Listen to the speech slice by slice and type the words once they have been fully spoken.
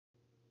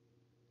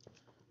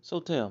So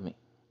tell me,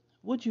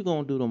 what you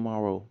gonna do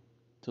tomorrow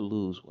to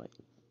lose weight?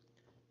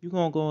 You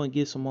gonna go and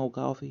get some more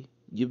coffee?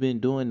 You've been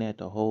doing that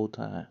the whole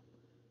time.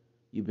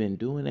 You've been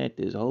doing that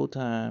this whole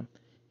time.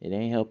 It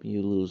ain't helping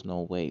you lose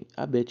no weight.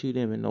 I bet you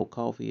didn't even know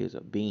coffee is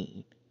a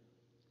bean,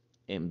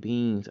 and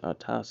beans are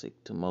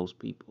toxic to most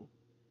people.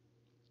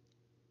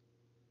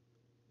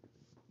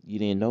 You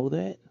didn't know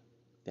that?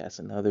 That's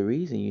another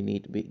reason you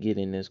need to get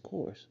in this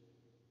course,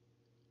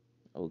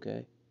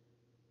 okay?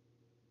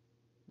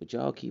 But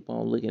y'all keep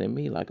on looking at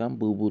me like I'm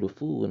Boo Boo the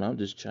Fool and I'm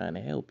just trying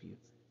to help you.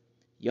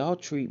 Y'all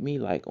treat me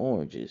like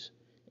oranges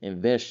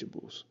and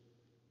vegetables.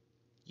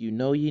 You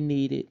know you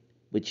need it,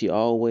 but you're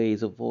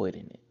always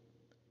avoiding it.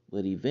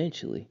 But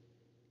eventually,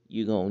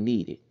 you're going to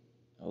need it,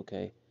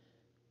 okay?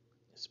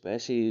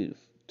 Especially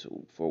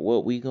for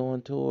what we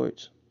going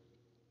towards.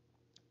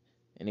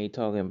 And they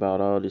talking about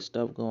all this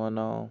stuff going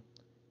on.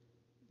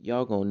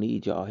 Y'all going to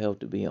need y'all health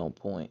to be on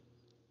point,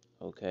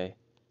 okay?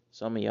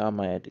 Some of y'all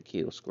might have to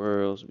kill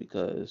squirrels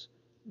because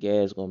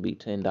gas going to be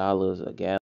 $10 a gallon.